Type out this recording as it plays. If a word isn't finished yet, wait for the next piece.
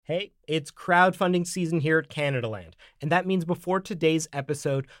Hey, it's crowdfunding season here at Canadaland, and that means before today's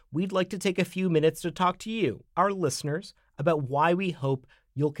episode, we'd like to take a few minutes to talk to you, our listeners, about why we hope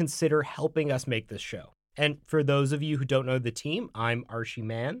you'll consider helping us make this show. And for those of you who don't know the team, I'm Archie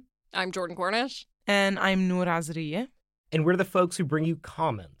Mann. I'm Jordan Cornish. And I'm Noor Azarieh. And we're the folks who bring you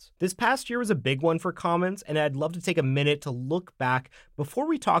Commons. This past year was a big one for Commons, and I'd love to take a minute to look back before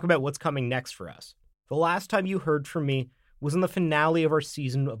we talk about what's coming next for us. The last time you heard from me was in the finale of our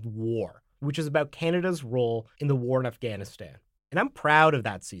season of War, which is about Canada's role in the war in Afghanistan. And I'm proud of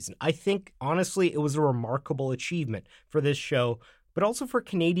that season. I think, honestly, it was a remarkable achievement for this show, but also for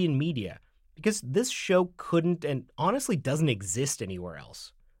Canadian media, because this show couldn't and honestly doesn't exist anywhere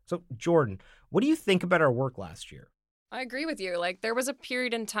else. So, Jordan, what do you think about our work last year? I agree with you. There was a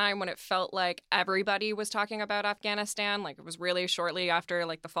period in time when it felt like everybody was talking about Afghanistan. It was really shortly after,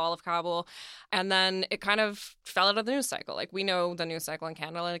 the fall of Kabul. And then it kind of fell out of the news cycle. We know the news cycle in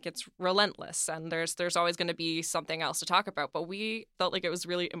Canada, it's relentless. And there's always going to be something else to talk about. But we felt like it was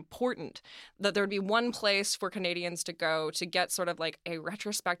really important that there would be one place for Canadians to go to get sort of a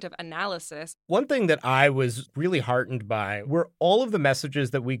retrospective analysis. One thing that I was really heartened by were all of the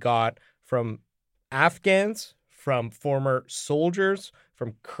messages that we got from Afghans, from former soldiers,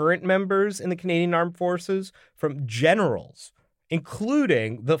 from current members in the Canadian Armed Forces, from generals,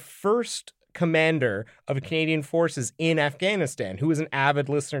 including the first commander of Canadian forces in Afghanistan, who was an avid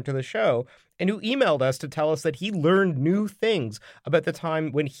listener to the show, and who emailed us to tell us that he learned new things about the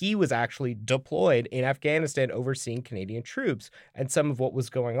time when he was actually deployed in Afghanistan overseeing Canadian troops and some of what was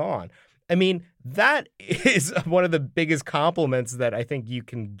going on. I mean, that is one of the biggest compliments that I think you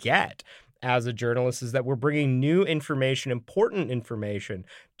can get as a journalist, is that we're bringing new information, important information,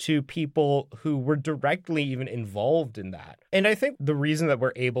 to people who were directly even involved in that. And I think the reason that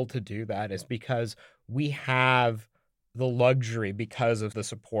we're able to do that is because we have the luxury, because of the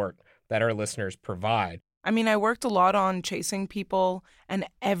support that our listeners provide. I worked a lot on Chasing People, and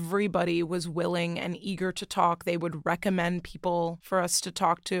everybody was willing and eager to talk. They would recommend people for us to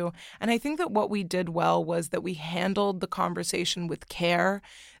talk to. And I think that what we did well was that we handled the conversation with care,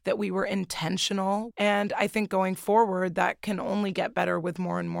 that we were intentional. And I think going forward, that can only get better with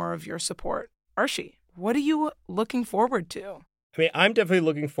more and more of your support. Archie, what are you looking forward to? I'm definitely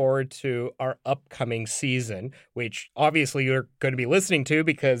looking forward to our upcoming season, which obviously you're going to be listening to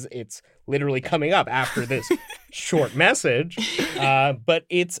because it's literally coming up after this short message. But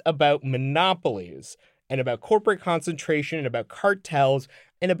it's about monopolies and about corporate concentration and about cartels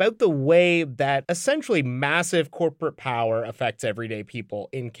and about the way that essentially massive corporate power affects everyday people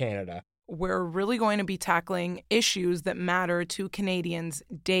in Canada. We're really going to be tackling issues that matter to Canadians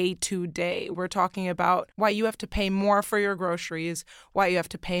day to day. We're talking about why you have to pay more for your groceries, why you have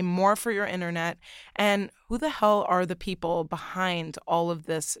to pay more for your internet, and who the hell are the people behind all of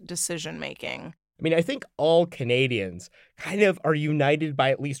this decision making? I think all Canadians kind of are united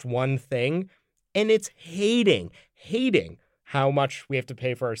by at least one thing, and it's hating how much we have to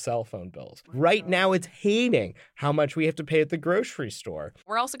pay for our cell phone bills. Right now, it's hating how much we have to pay at the grocery store.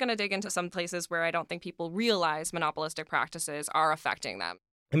 We're also going to dig into some places where I don't think people realize monopolistic practices are affecting them.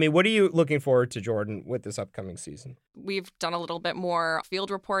 What are you looking forward to, Jordan, with this upcoming season? We've done a little bit more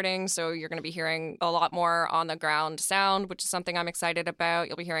field reporting, so you're going to be hearing a lot more on the ground sound, which is something I'm excited about.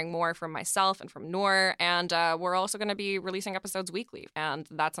 You'll be hearing more from myself and from Noor, and we're also going to be releasing episodes weekly, and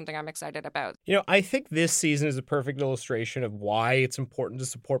that's something I'm excited about. I think this season is a perfect illustration of why it's important to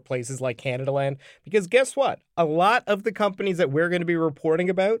support places like Canadaland, because guess what? A lot of the companies that we're going to be reporting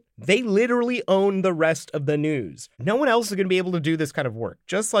about, they literally own the rest of the news. No one else is going to be able to do this kind of work,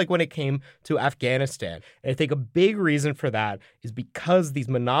 just like when it came to Afghanistan. And I think a big reason for that is because these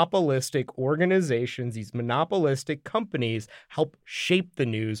monopolistic organizations, these monopolistic companies help shape the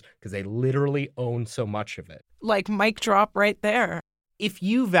news because they literally own so much of it. Like mic drop right there. If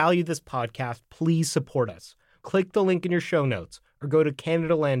you value this podcast, please support us. Click the link in your show notes or go to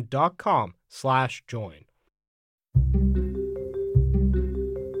canadaland.com/join.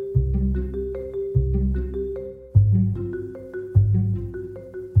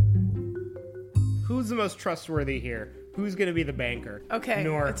 Who's the most trustworthy here? Who's going to be the banker? Okay,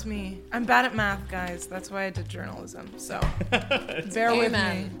 Noor. It's me. I'm bad at math, guys. That's why I did journalism. So bear with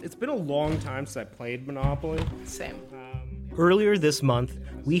me. It's been a long time since I played Monopoly. Same. Earlier this month,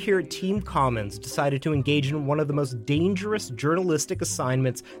 we here at Team Commons decided to engage in one of the most dangerous journalistic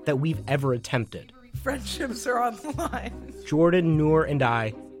assignments that we've ever attempted. Friendships are on the line. Jordan, Noor, and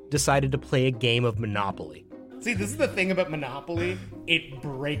I decided to play a game of Monopoly. See, this is the thing about Monopoly. It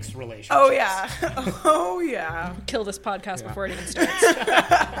breaks relationships. Oh, yeah. Oh, yeah. Kill this podcast before it even starts.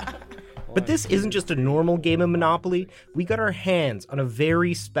 But this isn't just a normal game of Monopoly. We got our hands on a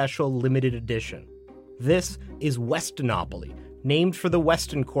very special limited edition. This is Westonopoly, named for the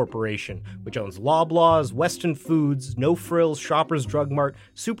Weston Corporation, which owns Loblaws, Weston Foods, No Frills, Shoppers Drug Mart,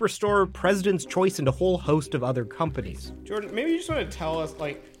 Superstore, President's Choice, and a whole host of other companies. Jordan, maybe you just want to tell us,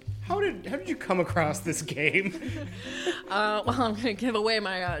 how did you come across this game? Well, I'm going to give away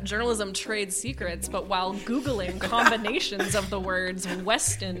my journalism trade secrets, but while Googling combinations of the words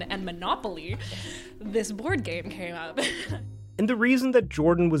Weston and Monopoly, this board game came up. And the reason that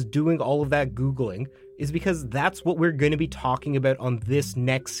Jordan was doing all of that Googling is because that's what we're going to be talking about on this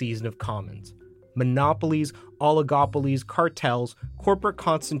next season of Commons. Monopolies, oligopolies, cartels, corporate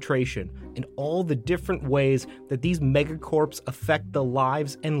concentration, and all the different ways that these megacorps affect the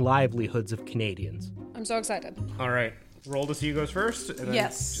lives and livelihoods of Canadians. I'm so excited. All right, roll to see who goes first, and then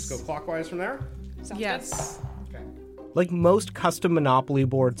Yes. just go clockwise from there. Sounds Yes. Okay. Like most custom Monopoly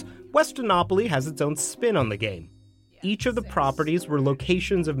boards, Westonopoly has its own spin on the game. Each of the properties were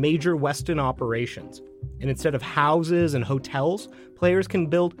locations of major Weston operations, and instead of houses and hotels, players can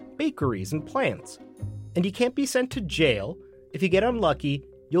build bakeries and plants. And you can't be sent to jail. If you get unlucky,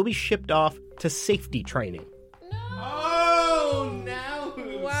 you'll be shipped off to safety training. Oh, now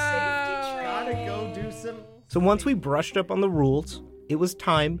Wow. gotta go do some. So once we brushed up on the rules, it was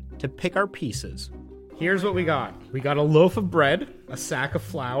time to pick our pieces. Here's what we got. We got a loaf of bread, a sack of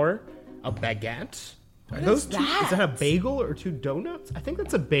flour, a baguette. Are those two? Is that a bagel or 2 donuts? I think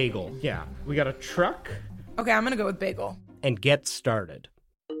that's a bagel. Yeah. We got a truck. Okay, I'm gonna go with bagel. And get started.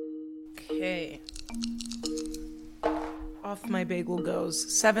 Okay. Off my bagel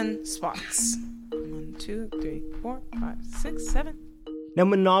goes 7 spots. 1, 2, 3, 4, 5, 6, 7. Now,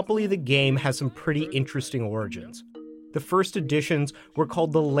 Monopoly the game has some pretty interesting origins. The first editions were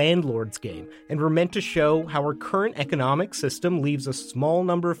called the Landlord's Game and were meant to show how our current economic system leaves a small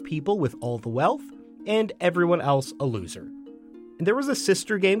number of people with all the wealth and everyone else a loser. And there was a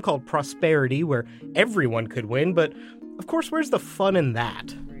sister game called Prosperity where everyone could win, but of course, where's the fun in that?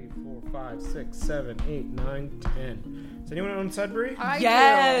 3, 4, 5, 6, 7, 8, 9, 10. Does anyone own Sudbury? I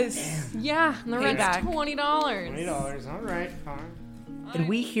Yes. Yeah, and the rent's Payback. $20. $20. All right, fine. And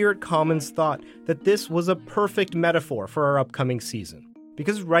we here at Commons thought that this was a perfect metaphor for our upcoming season.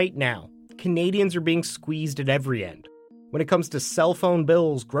 Because right now, Canadians are being squeezed at every end. When it comes to cell phone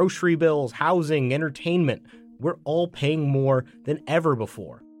bills, grocery bills, housing, entertainment, we're all paying more than ever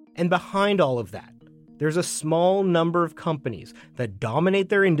before. And behind all of that, there's a small number of companies that dominate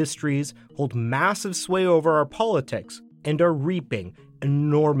their industries, hold massive sway over our politics, and are reaping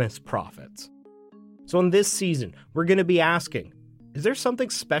enormous profits. So in this season, we're going to be asking, is there something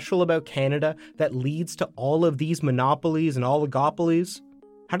special about Canada that leads to all of these monopolies and oligopolies?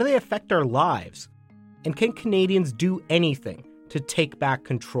 How do they affect our lives? And can Canadians do anything to take back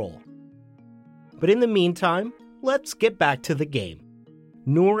control? But in the meantime, let's get back to the game.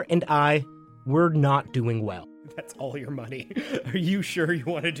 Noor and I, we're not doing well. That's all your money. Are you sure you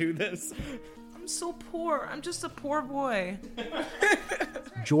want to do this? I'm so poor. I'm just a poor boy.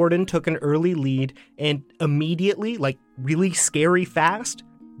 Jordan took an early lead, and immediately, like really scary fast,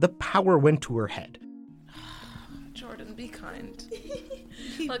 the power went to her head. Jordan, be kind.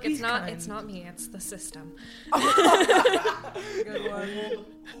 Look, Be it's not kind. me, it's the system. Good one.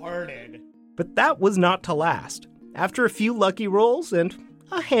 Hearted. But that was not to last. After a few lucky rolls and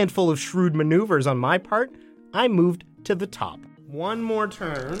a handful of shrewd maneuvers on my part, I moved to the top. One more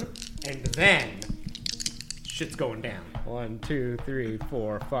turn, and then shit's going down. 1, 2, 3,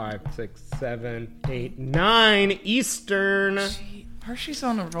 4, 5, 6, 7, 8, 9 Eastern. Hershey's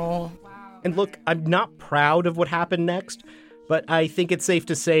on a roll. And look, I'm not proud of what happened next, but I think it's safe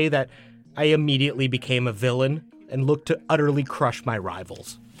to say that I immediately became a villain and looked to utterly crush my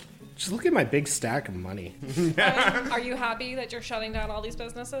rivals. Just look at my big stack of money. Are you happy that you're shutting down all these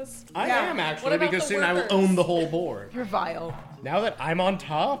businesses? I Yeah. am What actually, about because the soon I will workers? own the whole board. You're vile. Now that I'm on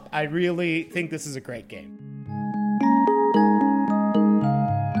top, I really think this is a great game.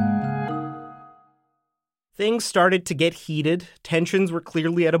 Things started to get heated, tensions were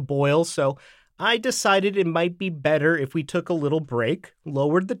clearly at a boil, so I decided it might be better if we took a little break,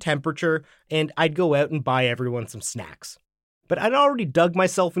 lowered the temperature, and I'd go out and buy everyone some snacks. But I'd already dug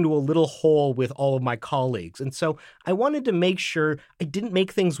myself into a little hole with all of my colleagues, and so I wanted to make sure I didn't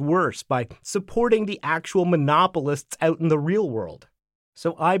make things worse by supporting the actual monopolists out in the real world.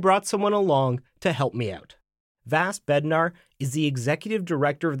 So I brought someone along to help me out. Vas Bednar is the executive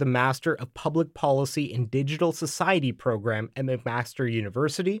director of the Master of Public Policy and Digital Society program at McMaster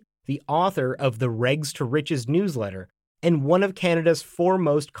University, the author of the Regs to Riches newsletter, and one of Canada's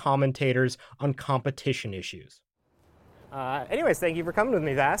foremost commentators on competition issues. Anyways, thank you for coming with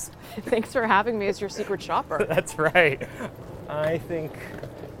me, Vas. Thanks for having me as your secret shopper. That's right. I think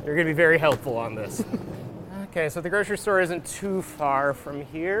you're going to be very helpful on this. Okay, so the grocery store isn't too far from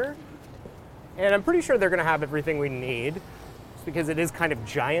here. And I'm pretty sure they're going to have everything we need. Just because it is kind of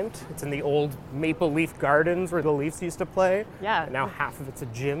giant. It's in the old Maple Leaf Gardens where the Leafs used to play. Yeah. And now half of it's a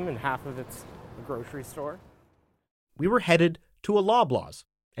gym and half of it's a grocery store. We were headed to a Loblaws.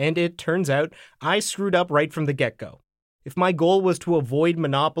 And it turns out I screwed up right from the get-go. If my goal was to avoid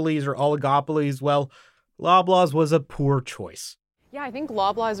monopolies or oligopolies, well, Loblaws was a poor choice. Yeah, I think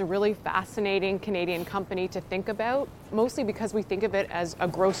Loblaw is a really fascinating Canadian company to think about, mostly because we think of it as a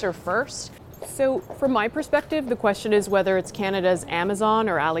grocer first. So from my perspective, the question is whether it's Canada's Amazon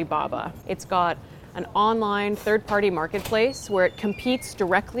or Alibaba. It's got an online third-party marketplace where it competes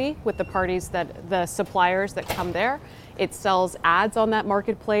directly with the suppliers that come there. It sells ads on that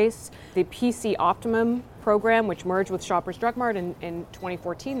marketplace. The PC Optimum program, which merged with Shoppers Drug Mart in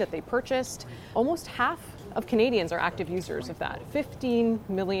 2014 that they purchased, almost half of Canadians are active users of that. 15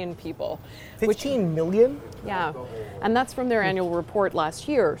 million people. 15 million? Yeah, and that's from their annual report last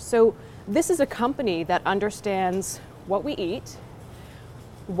year. So this is a company that understands what we eat,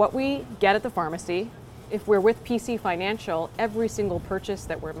 what we get at the pharmacy. If we're with PC Financial, every single purchase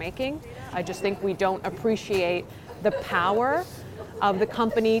that we're making, I just think we don't appreciate the power of the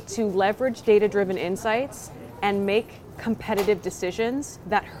company to leverage data-driven insights and make competitive decisions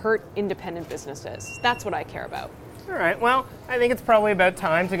that hurt independent businesses. That's what I care about. All right, well, I think it's probably about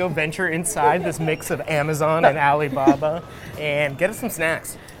time to go venture inside this mix of Amazon and Alibaba and get us some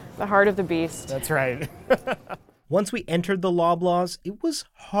snacks. The heart of the beast. That's right. Once we entered the Loblaws, it was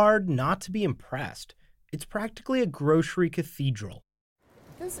hard not to be impressed. It's practically a grocery cathedral.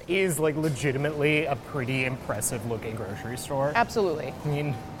 This is legitimately a pretty impressive looking grocery store. Absolutely. I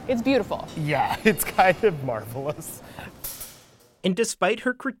mean, it's beautiful. Yeah, it's kind of marvelous. And despite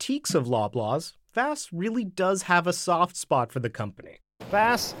her critiques of Loblaws, Vas really does have a soft spot for the company.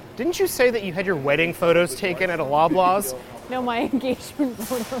 Vas, didn't you say that you had your wedding photos taken at a Loblaws? No, my engagement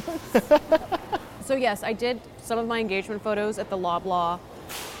photos. So yes, I did some of my engagement photos at the Loblaw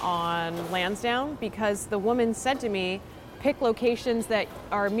on Lansdowne because the woman said to me, pick locations that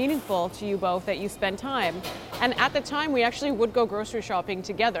are meaningful to you both, that you spend time. And at the time, we actually would go grocery shopping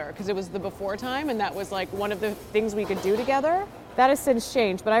together because it was the before time and that was one of the things we could do together. That has since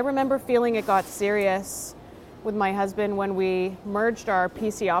changed, but I remember feeling it got serious with my husband when we merged our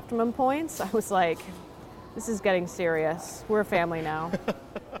PC Optimum points. I was like, this is getting serious. We're a family now.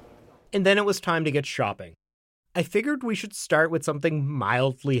 And then it was time to get shopping. I figured we should start with something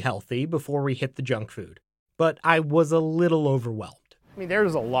mildly healthy before we hit the junk food. But I was a little overwhelmed. I mean,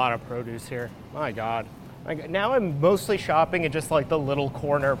 there's a lot of produce here. My God. Now I'm mostly shopping at just the little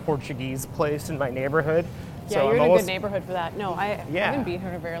corner Portuguese place in my neighborhood. Yeah, so you're I'm in a good neighborhood for that. No, I Yeah. haven't been here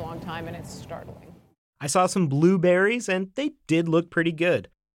in a very long time and it's startling. I saw some blueberries and they did look pretty good.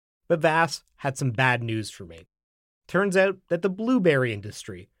 But Vas had some bad news for me. Turns out that the blueberry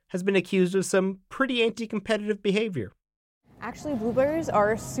industry has been accused of some pretty anti-competitive behavior. Actually, blueberries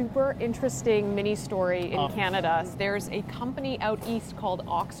are a super interesting mini story in Canada. There's a company out east called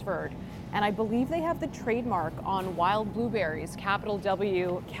Oxford, and I believe they have the trademark on wild blueberries, capital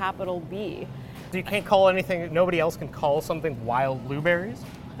W, capital B. So you can't call anything, nobody else can call something wild blueberries?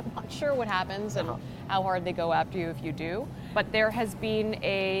 I'm not sure what happens and how hard they go after you if you do, but there has been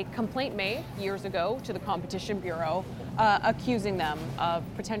a complaint made years ago to the Competition Bureau accusing them of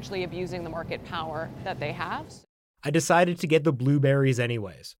potentially abusing the market power that they have. I decided to get the blueberries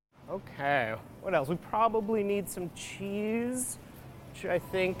anyways. Okay, what else? We probably need some cheese, which I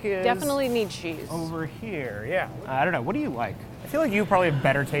think is... Definitely need cheese. Over here, yeah. I don't know, what do you like? I feel like you probably have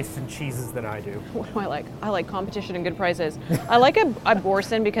better taste in cheeses than I do. What do I like? I like competition and good prices. I like a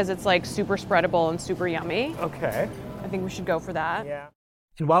Boursin because it's super spreadable and super yummy. Okay. I think we should go for that. Yeah.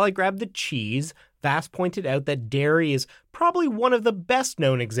 And while I grabbed the cheese, Vas pointed out that dairy is probably one of the best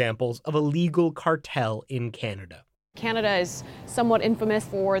known examples of a legal cartel in Canada. Canada is somewhat infamous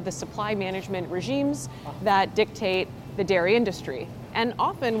for the supply management regimes that dictate the dairy industry. And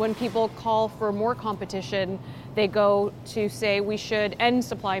often when people call for more competition, they go to say we should end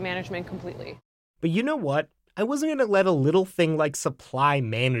supply management completely. But you know what? I wasn't going to let a little thing like supply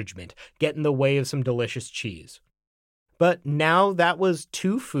management get in the way of some delicious cheese. But now that was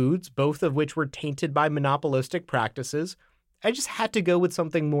two foods, both of which were tainted by monopolistic practices, I just had to go with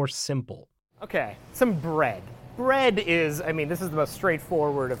something more simple. Okay, some bread. Bread is, this is the most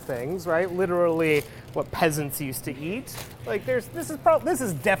straightforward of things, right? Literally what peasants used to eat. This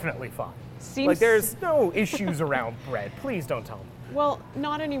is definitely fine. Seems Like, there's no issues around bread. Please don't tell me. well,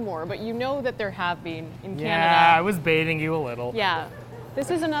 not anymore, but you know that there have been in Canada. Yeah, I was baiting you a little. Yeah. This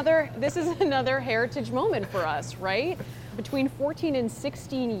is another heritage moment for us, right? Between 14 and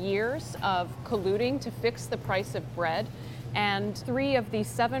 16 years of colluding to fix the price of bread, and 3 of the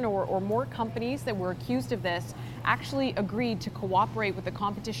 7 or more companies that were accused of this actually agreed to cooperate with the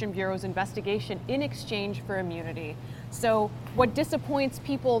Competition Bureau's investigation in exchange for immunity. So what disappoints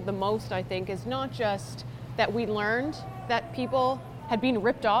people the most, I think, is not just that we learned that people had been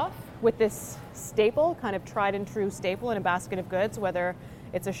ripped off with this staple, kind of tried and true staple in a basket of goods, whether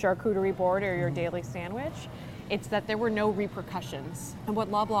it's a charcuterie board or your daily sandwich. It's that there were no repercussions. And what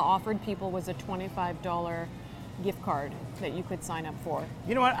Loblaw offered people was a $25 gift card that you could sign up for.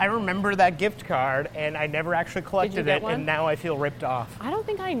 You know what? I remember that gift card, and I never actually collected get it, one? and now I feel ripped off. I don't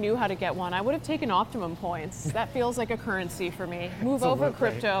think I knew how to get one. I would have taken Optimum points. That feels like a currency for me. Move over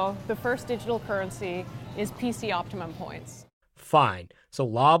Absolutely. crypto. The first digital currency is PC Optimum points. Fine. So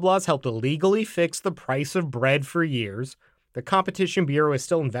Loblaws helped illegally fix the price of bread for years. The Competition Bureau is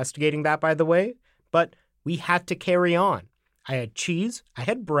still investigating that, by the way, but we had to carry on. I had cheese, I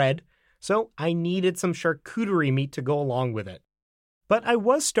had bread, so I needed some charcuterie meat to go along with it. But I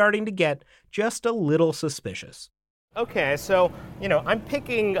was starting to get just a little suspicious. Okay, so, I'm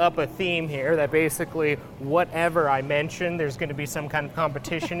picking up a theme here that basically whatever I mention, there's going to be some kind of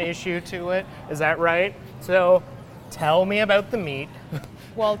competition issue to it. Is that right? So tell me about the meat.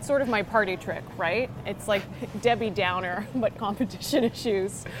 Well, it's sort of my party trick, right? It's like Debbie Downer, but competition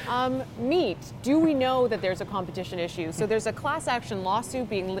issues. Meat. Do we know that there's a competition issue? So there's a class action lawsuit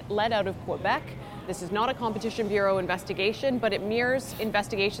being led out of Quebec. This is not a Competition Bureau investigation, but it mirrors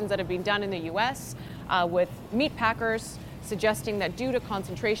investigations that have been done in the U.S. With meat packers suggesting that due to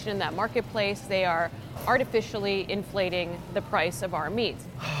concentration in that marketplace, they are artificially inflating the price of our meat.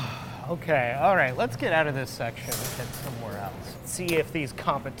 Okay, all right, let's get out of this section and head somewhere else. See if these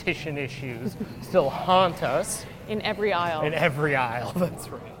competition issues still haunt us. In every aisle. In every aisle, that's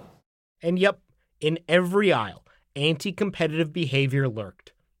right. And yep, in every aisle, anti-competitive behavior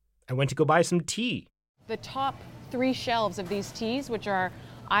lurked. I went to go buy some tea. The top 3 shelves of these teas, which are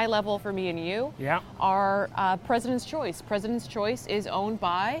eye level for me and you, are President's Choice. President's Choice is owned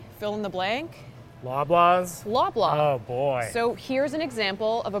by, fill in the blank, Loblaws? Loblaw. Oh, boy. So here's an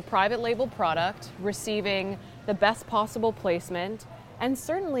example of a private label product receiving the best possible placement and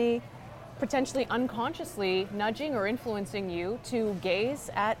certainly potentially unconsciously nudging or influencing you to gaze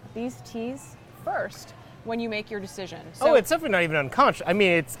at these teas first when you make your decision. So it's definitely not even unconscious. I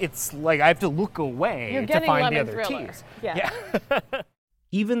mean, it's like I have to look away you're to getting find the Lemon other Thriller. teas. Yeah.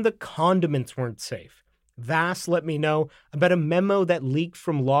 Even the condiments weren't safe. Vass let me know about a memo that leaked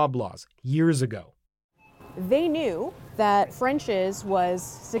from Loblaws years ago. They knew that French's was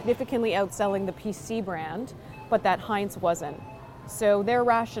significantly outselling the PC brand, but that Heinz wasn't. So their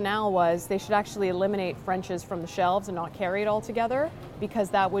rationale was they should actually eliminate French's from the shelves and not carry it all together, because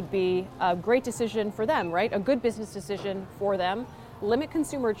that would be a great decision for them, right? A good business decision for them, limit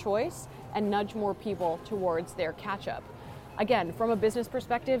consumer choice, and nudge more people towards their ketchup. Again, from a business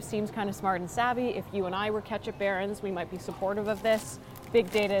perspective, seems kind of smart and savvy. If you and I were ketchup barons, we might be supportive of this. Big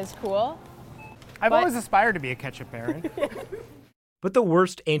data is cool. I've always aspired to be a ketchup baron. But the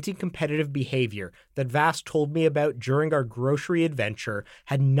worst anti-competitive behavior that Vass told me about during our grocery adventure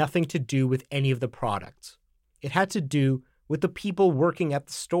had nothing to do with any of the products. It had to do with the people working at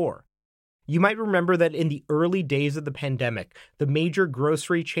the store. You might remember that in the early days of the pandemic, the major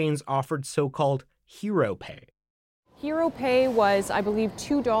grocery chains offered so-called hero pay. Hero pay was, I believe,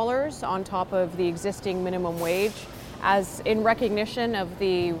 $2 on top of the existing minimum wage, as in recognition of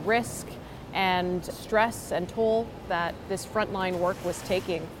the risk and stress and toll that this frontline work was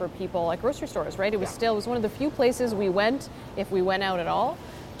taking for people at grocery stores, right? It was one of the few places we went, if we went out at all,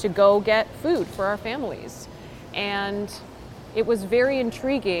 to go get food for our families. And it was very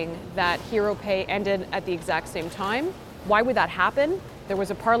intriguing that hero pay ended at the exact same time. Why would that happen? There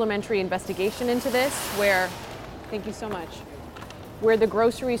was a parliamentary investigation into this where, thank you so much, where the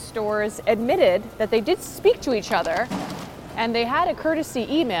grocery stores admitted that they did speak to each other and they had a courtesy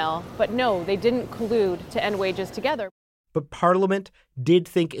email, but no, they didn't collude to end wages together. But Parliament did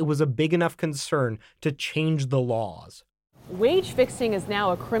think it was a big enough concern to change the laws. Wage fixing is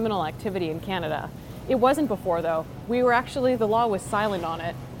now a criminal activity in Canada. It wasn't before, though. The law was silent on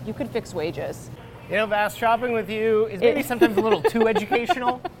it. You could fix wages. Vass, shopping with you is maybe sometimes a little too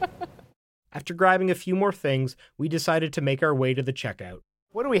educational. After grabbing a few more things, we decided to make our way to the checkout.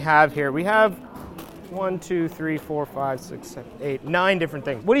 What do we have here? We have 1, 2, 3, 4, 5, 6, 7, 8, 9 different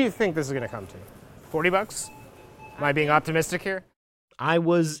things. What do you think this is going to come to? $40? Am I being optimistic here? I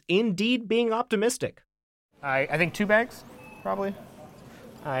was indeed being optimistic. I think 2 bags, probably.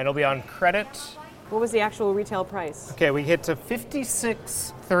 It'll be on credit. What was the actual retail price? Okay, we hit to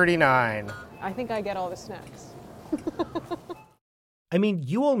 $56.39. I think I get all the snacks. I mean,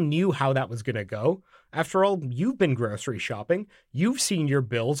 you all knew how that was going to go. After all, you've been grocery shopping. You've seen your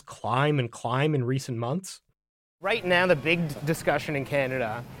bills climb and climb in recent months. Right now, the big discussion in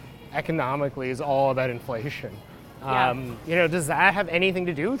Canada economically is all about inflation. Yeah. Does that have anything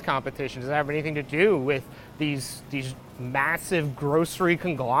to do with competition? Does that have anything to do with these massive grocery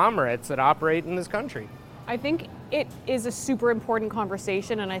conglomerates that operate in this country? I think it is a super important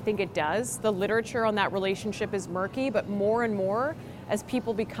conversation, and I think it does. The literature on that relationship is murky, but more and more, as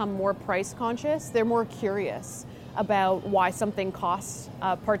people become more price conscious, they're more curious about why something costs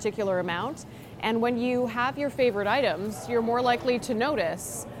a particular amount. And when you have your favorite items, you're more likely to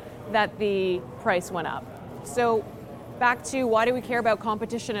notice that the price went up. So back to, why do we care about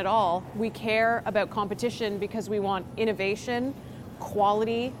competition at all? We care about competition because we want innovation,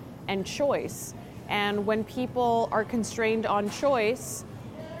 quality, and choice. And when people are constrained on choice,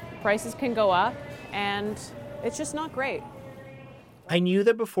 prices can go up, and it's just not great. I knew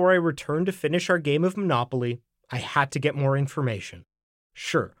that before I returned to finish our game of Monopoly, I had to get more information.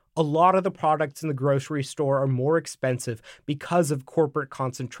 Sure, a lot of the products in the grocery store are more expensive because of corporate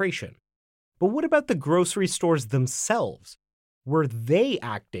concentration. But what about the grocery stores themselves? Were they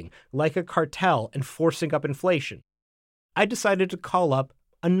acting like a cartel and forcing up inflation? I decided to call up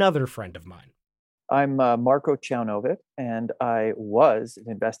another friend of mine. I'm Marko Caunovic, and I was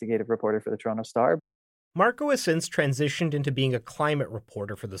an investigative reporter for the Toronto Star. Marko has since transitioned into being a climate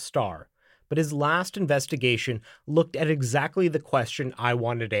reporter for the Star, but his last investigation looked at exactly the question I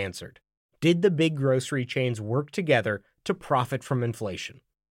wanted answered. Did the big grocery chains work together to profit from inflation?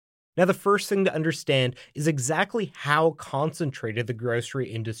 Now, the first thing to understand is exactly how concentrated the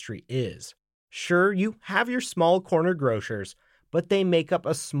grocery industry is. Sure, you have your small corner grocers, but they make up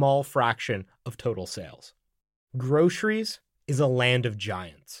a small fraction of total sales. Groceries is a land of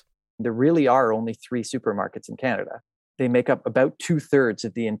giants. There really are only 3 supermarkets in Canada. They make up about 2/3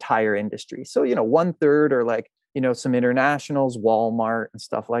 of the entire industry. So, 1/3 are like, some internationals, Walmart and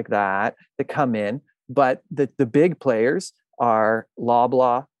stuff like that come in. But the big players are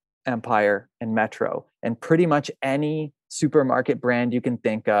Loblaw, Empire, and Metro. And pretty much any supermarket brand you can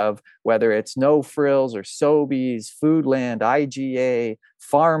think of, whether it's No Frills or Sobeys, Foodland, IGA,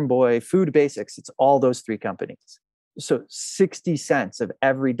 Farm Boy, Food Basics, it's all those 3 companies. So 60 cents of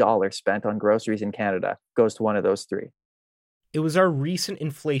every dollar spent on groceries in Canada goes to one of those 3. It was our recent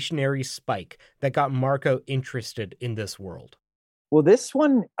inflationary spike that got Marko interested in this world. Well, this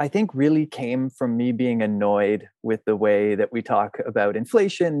one, I think, really came from me being annoyed with the way that we talk about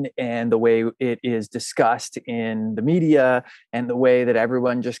inflation and the way it is discussed in the media and the way that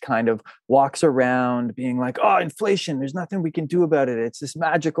everyone just kind of walks around being like, oh, inflation, there's nothing we can do about it. It's this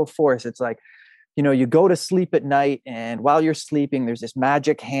magical force. It's like, you go to sleep at night, and while you're sleeping, there's this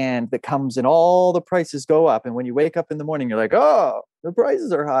magic hand that comes and all the prices go up. And when you wake up in the morning, you're like, oh, the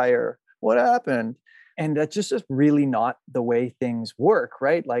prices are higher. What happened? And that's just really not the way things work,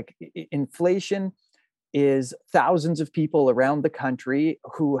 right? Like inflation is thousands of people around the country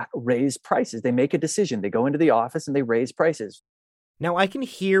who raise prices. They make a decision. They go into the office and they raise prices. Now, I can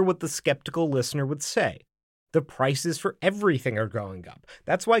hear what the skeptical listener would say. The prices for everything are going up.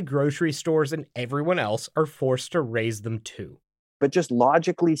 That's why grocery stores and everyone else are forced to raise them too. But just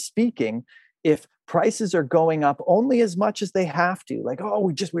logically speaking, if prices are going up only as much as they have to, like,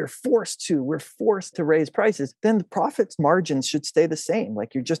 oh, we're forced to raise prices, then the profits margins should stay the same.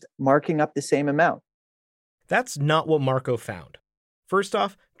 Like, you're just marking up the same amount. That's not what Marko found. First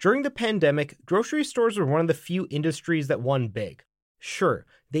off, during the pandemic, grocery stores were one of the few industries that won big. Sure,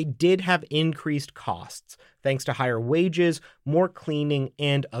 they did have increased costs, thanks to higher wages, more cleaning,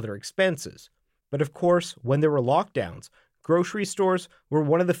 and other expenses. But of course, when there were lockdowns, grocery stores were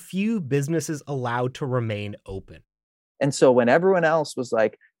one of the few businesses allowed to remain open. And so when everyone else was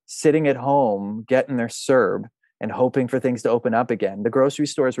like sitting at home, getting their CERB and hoping for things to open up again, the grocery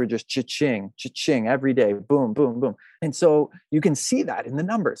stores were just cha-ching, cha-ching every day, boom, boom, boom. And so you can see that in the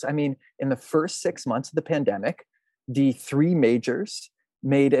numbers. I mean, in the first 6 months of the pandemic, the 3 majors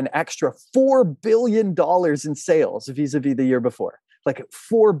made an extra $4 billion in sales vis-a-vis the year before. Like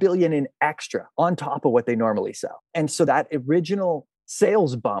 $4 billion in extra on top of what they normally sell. And so that original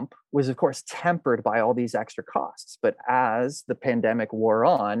sales bump was, of course, tempered by all these extra costs. But as the pandemic wore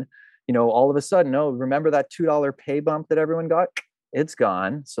on, all of a sudden, remember that $2 pay bump that everyone got? It's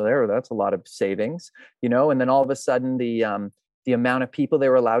gone. So that's a lot of savings, and then all of a sudden the The amount of people they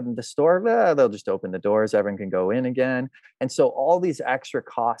were allowed in the store, they'll just open the doors, everyone can go in again. And so all these extra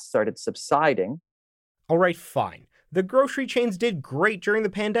costs started subsiding. All right, fine. The grocery chains did great during the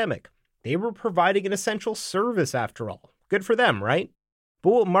pandemic. They were providing an essential service after all. Good for them, right?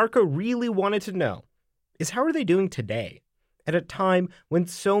 But what Marco really wanted to know is how are they doing today, at a time when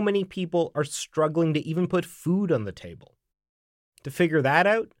so many people are struggling to even put food on the table? To figure that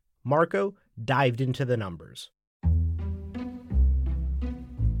out, Marco dived into the numbers. And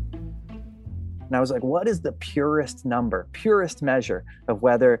I was like, what is the purest number, purest measure of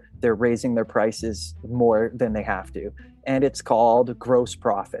whether they're raising their prices more than they have to? And it's called gross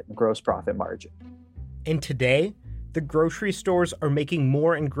profit margin. And today, the grocery stores are making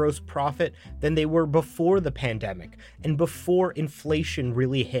more in gross profit than they were before the pandemic and before inflation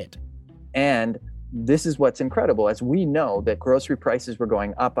really hit. And this is what's incredible. As we know that grocery prices were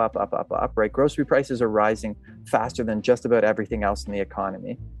going up, right? Grocery prices are rising faster than just about everything else in the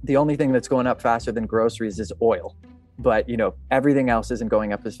economy. The only thing that's going up faster than groceries is oil. But, everything else isn't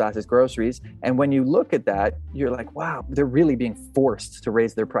going up as fast as groceries. And when you look at that, you're like, wow, they're really being forced to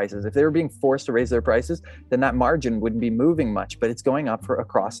raise their prices. If they were being forced to raise their prices, then that margin wouldn't be moving much, but it's going up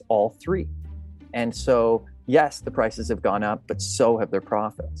across all three. And so, yes, the prices have gone up, but so have their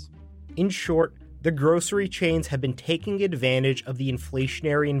profits. In short, the grocery chains have been taking advantage of the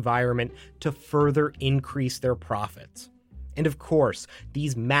inflationary environment to further increase their profits. And of course,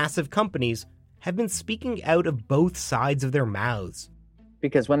 these massive companies have been speaking out of both sides of their mouths.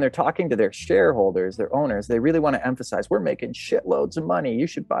 Because when they're talking to their shareholders, their owners, they really want to emphasize, we're making shitloads of money, you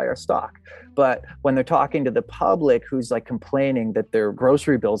should buy our stock. But when they're talking to the public who's like complaining that their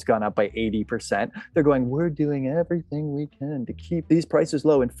grocery bill's gone up by 80%, they're going, we're doing everything we can to keep these prices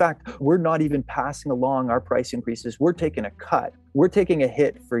low. In fact, we're not even passing along our price increases. We're taking a cut. We're taking a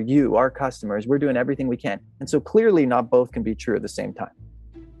hit for you, our customers. We're doing everything we can. And so clearly not both can be true at the same time.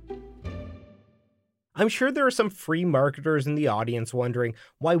 I'm sure there are some free marketers in the audience wondering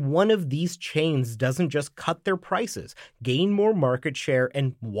why one of these chains doesn't just cut their prices, gain more market share,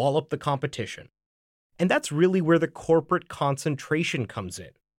 and wallop the competition. And that's really where the corporate concentration comes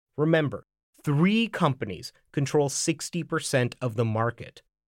in. Remember, 3 companies control 60% of the market.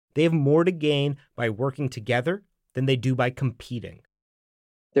 They have more to gain by working together than they do by competing.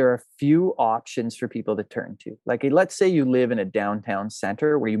 There are few options for people to turn to. Like, let's say you live in a downtown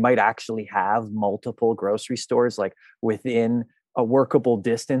center where you might actually have multiple grocery stores, like within a workable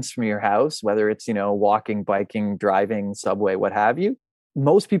distance from your house, whether it's, walking, biking, driving, subway, what have you.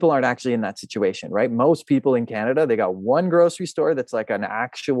 Most people aren't actually in that situation, right? Most people in Canada, they got one grocery store that's like an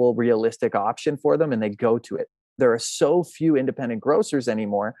actual realistic option for them, and they go to it. There are so few independent grocers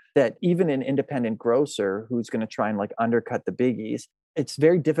anymore that even an independent grocer who's going to try and like undercut the biggies, it's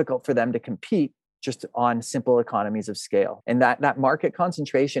very difficult for them to compete just on simple economies of scale. And that market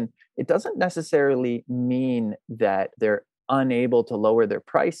concentration, it doesn't necessarily mean that they're unable to lower their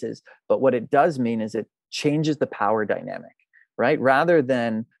prices, but what it does mean is it changes the power dynamic, right? Rather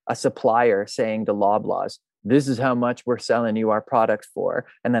than a supplier saying to Loblaws, this is how much we're selling you our product for,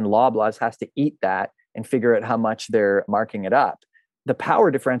 and then Loblaws has to eat that and figure out how much they're marking it up. The power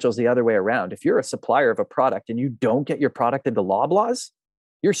differential is the other way around. If you're a supplier of a product and you don't get your product into Loblaws,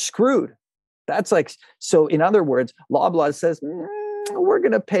 you're screwed. That's like, so in other words, Loblaws says, we're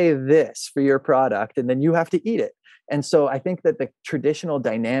going to pay this for your product, and then you have to eat it. And so I think that the traditional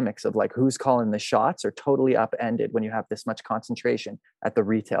dynamics of like who's calling the shots are totally upended when you have this much concentration at the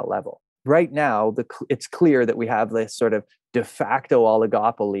retail level. Right now, it's clear that we have this sort of de facto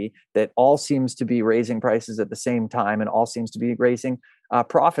oligopoly that all seems to be raising prices at the same time and all seems to be raising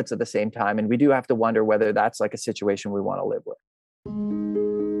profits at the same time. And we do have to wonder whether that's like a situation we want to live with.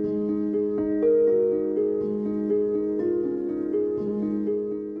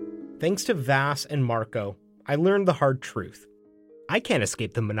 Thanks to Vas and Marco, I learned the hard truth. I can't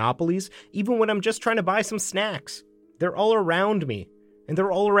escape the monopolies, even when I'm just trying to buy some snacks. They're all around me, and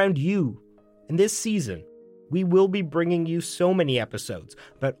they're all around you. And this season, we will be bringing you so many episodes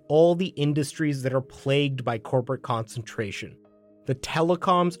about all the industries that are plagued by corporate concentration. The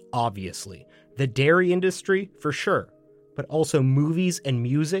telecoms, obviously. The dairy industry, for sure. But also movies and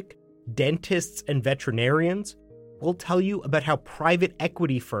music, dentists and veterinarians. We'll tell you about how private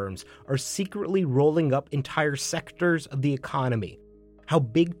equity firms are secretly rolling up entire sectors of the economy. How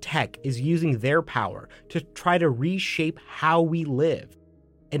big tech is using their power to try to reshape how we live.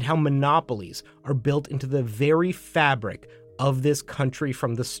 And how monopolies are built into the very fabric of this country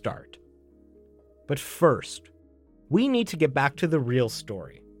from the start. But first, we need to get back to the real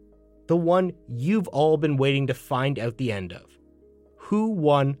story. The one you've all been waiting to find out the end of. Who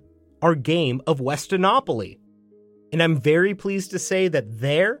won our game of Westonopoly? And I'm very pleased to say that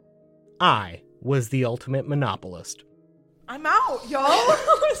there, I was the ultimate monopolist. I'm out, y'all.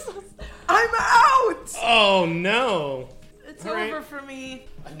 I'm out. Oh, no. It's over for me.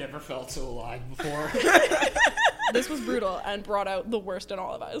 I've never felt so alive before. This was brutal and brought out the worst in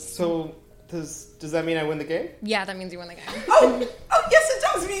all of us. So, does that mean I win the game? Yeah, that means you win the game. Oh, yes, it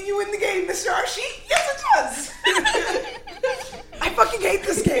does mean you win the game, Mr. Archie. Yes, it does. I fucking hate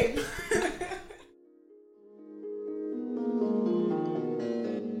this game.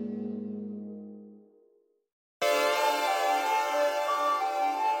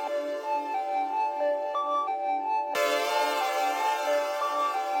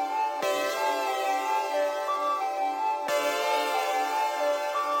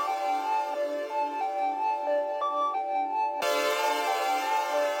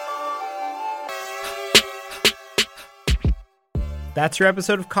 That's your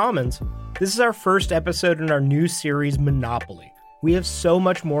episode of Commons. This is our first episode in our new series, Monopoly. We have so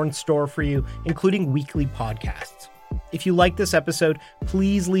much more in store for you, including weekly podcasts. If you like this episode,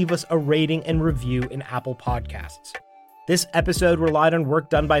 please leave us a rating and review in Apple Podcasts. This episode relied on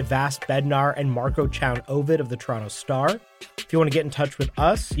work done by Vas Bednar and Marco Chown-Ovid of the Toronto Star. If you want to get in touch with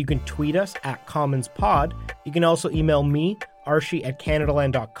us, you can tweet us at CommonsPod. You can also email me,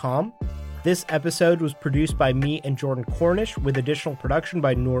 archie@canadaland.com. This episode was produced by me and Jordan Cornish, with additional production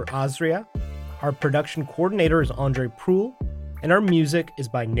by Noor Azria. Our production coordinator is Andre Proul, and our music is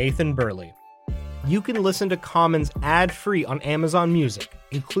by Nathan Burley. You can listen to Commons ad-free on Amazon Music,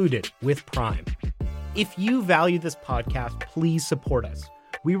 included with Prime. If you value this podcast, please support us.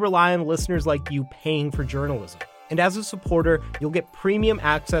 We rely on listeners like you paying for journalism. And as a supporter, you'll get premium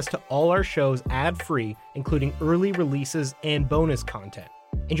access to all our shows ad-free, including early releases and bonus content.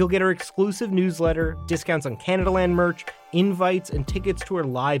 And you'll get our exclusive newsletter, discounts on Canadaland merch, invites, and tickets to our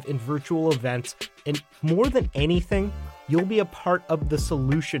live and virtual events. And more than anything, you'll be a part of the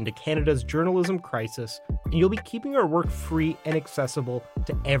solution to Canada's journalism crisis, and you'll be keeping our work free and accessible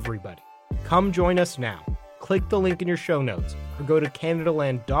to everybody. Come join us now. Click the link in your show notes or go to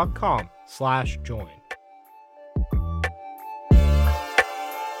canadaland.com/join.